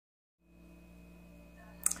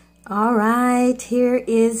All right, here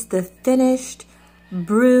is the finished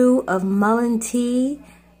brew of Mullein tea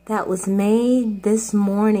that was made this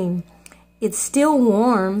morning. It's still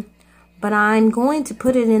warm, but I'm going to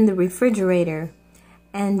put it in the refrigerator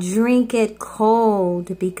and drink it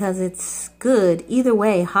cold because it's good either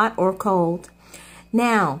way, hot or cold.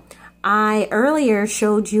 Now, I earlier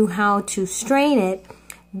showed you how to strain it.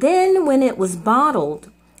 Then when it was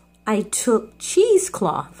bottled, I took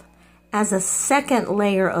cheesecloth as a second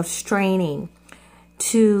layer of straining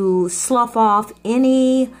to slough off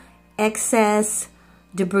any excess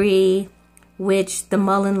debris which the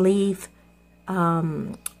mullein leaf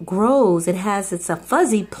grows. It's a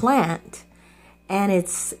fuzzy plant and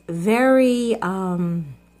it's very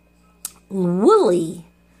woolly.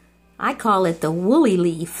 I call it the woolly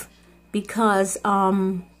leaf because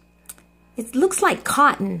it looks like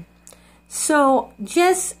cotton. So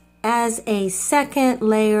just as a second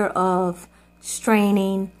layer of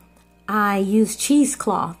straining, I use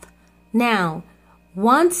cheesecloth. Now,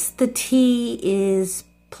 once the tea is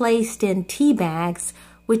placed in tea bags,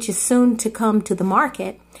 which is soon to come to the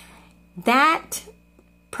market, that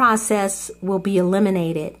process will be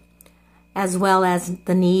eliminated, as well as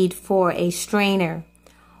the need for a strainer.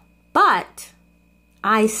 But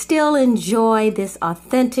I still enjoy this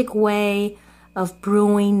authentic way of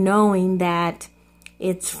brewing, knowing that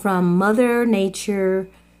it's from Mother Nature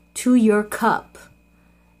to your cup,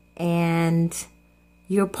 and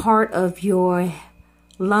you're part of your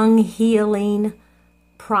lung healing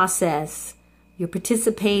process. You're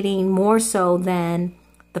participating more so than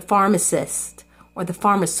the pharmacist, or the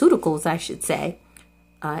pharmaceuticals, I should say,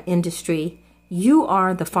 industry. You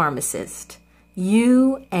are the pharmacist.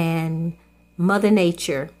 You and Mother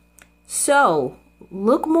Nature. So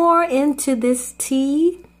look more into this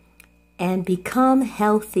tea and become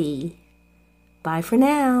healthy. Bye for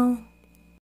now.